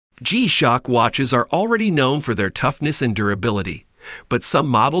G-Shock watches are already known for their toughness and durability, but some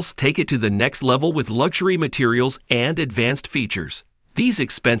models take it to the next level with luxury materials and advanced features. These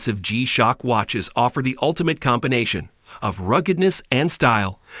expensive G-Shock watches offer the ultimate combination of ruggedness and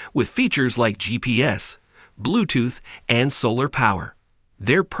style, with features like GPS, Bluetooth, and solar power.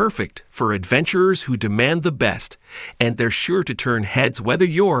 They're perfect for adventurers who demand the best, and they're sure to turn heads whether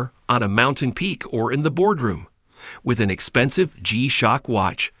you're on a mountain peak or in the boardroom. With an expensive G-Shock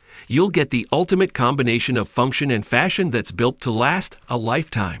watch, you'll get the ultimate combination of function and fashion that's built to last a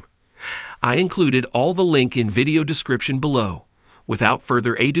lifetime. I included all the link in video description below. Without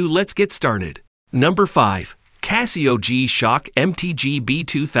further ado, let's get started. Number 5. Casio G-Shock MTG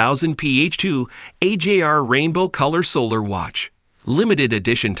B2000 PH2 AJR Rainbow Color Solar Watch. Limited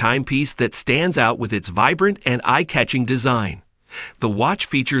edition timepiece that stands out with its vibrant and eye-catching design. The watch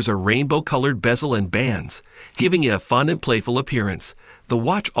features a rainbow-colored bezel and bands, giving it a fun and playful appearance. The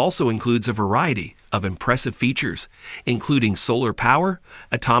watch also includes a variety of impressive features, including solar power,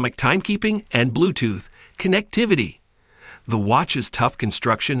 atomic timekeeping, and Bluetooth connectivity. The watch's tough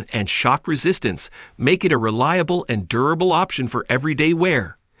construction and shock resistance make it a reliable and durable option for everyday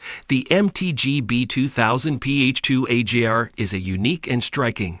wear. The MTG B2000 PH2 AJR is a unique and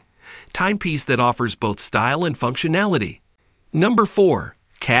striking timepiece that offers both style and functionality. Number 4.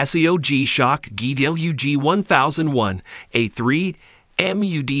 Casio G-Shock GWG-1001 A3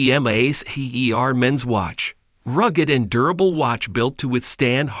 MUDMACER Men's Watch. Rugged and durable watch built to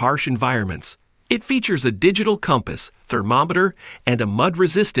withstand harsh environments. It features a digital compass, thermometer, and a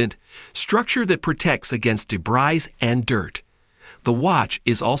mud-resistant structure that protects against debris and dirt. The watch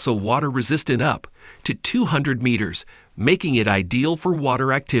is also water-resistant up to 200 meters, making it ideal for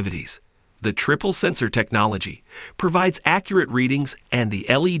water activities. The triple sensor technology provides accurate readings, and the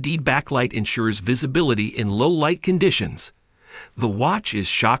LED backlight ensures visibility in low-light conditions. The watch is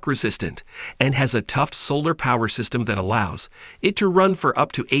shock-resistant and has a tough solar power system that allows it to run for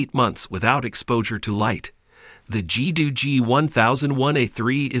up to 8 months without exposure to light. The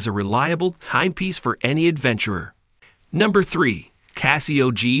GWG-1001 is a reliable timepiece for any adventurer. Number 3.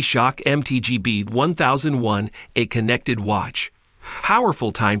 Casio G-Shock MTG B1001, a connected watch.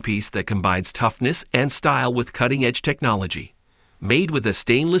 Powerful timepiece that combines toughness and style with cutting-edge technology. Made with a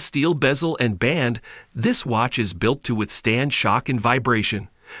stainless steel bezel and band, this watch is built to withstand shock and vibration,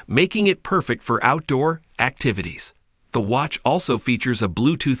 making it perfect for outdoor activities. The watch also features a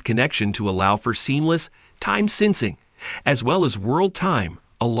Bluetooth connection to allow for seamless time sensing, as well as world time,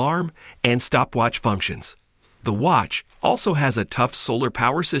 alarm, and stopwatch functions. The watch also has a tough solar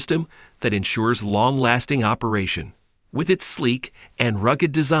power system that ensures long-lasting operation. With its sleek and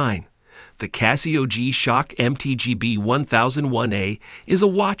rugged design, the Casio G-Shock MTG B1001A is a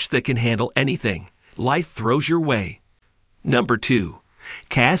watch that can handle anything life throws your way. Number 2.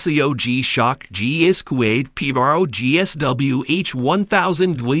 Casio G-Shock G-Squared Pivaro GSW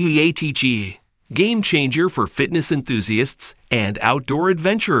H1000 WATG. Game changer for fitness enthusiasts and outdoor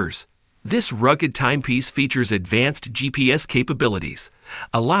adventurers. This rugged timepiece features advanced GPS capabilities,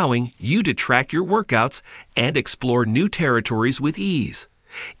 allowing you to track your workouts and explore new territories with ease.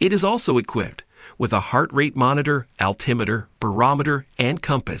 It is also equipped with a heart rate monitor, altimeter, barometer, and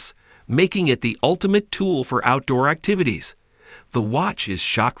compass, making it the ultimate tool for outdoor activities. The watch is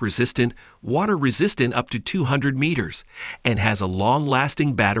shock-resistant, water-resistant up to 200 meters, and has a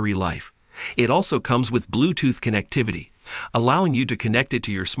long-lasting battery life. It also comes with Bluetooth connectivity, allowing you to connect it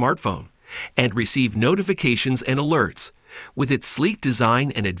to your smartphone and receive notifications and alerts. With its sleek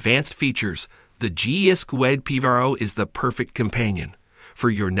design and advanced features, the G-Squared Pivaro is the perfect companion for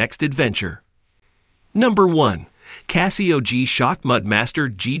your next adventure. Number 1. Casio G-Shock Mudmaster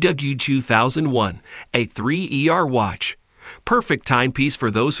GW2001, a 3ER watch. Perfect timepiece for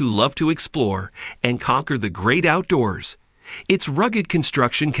those who love to explore and conquer the great outdoors. Its rugged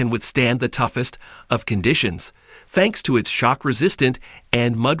construction can withstand the toughest of conditions, thanks to its shock-resistant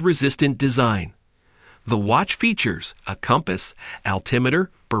and mud-resistant design. The watch features a compass, altimeter,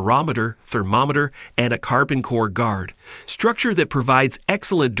 barometer, thermometer, and a carbon core guard, structure that provides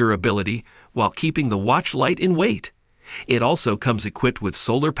excellent durability while keeping the watch light in weight. It also comes equipped with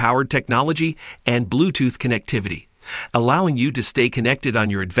solar-powered technology and Bluetooth connectivity, allowing you to stay connected on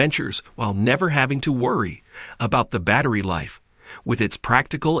your adventures while never having to worry about the battery life. With its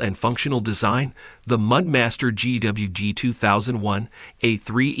practical and functional design, the Mudmaster GWG-2001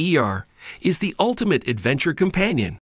 A3ER is the ultimate adventure companion.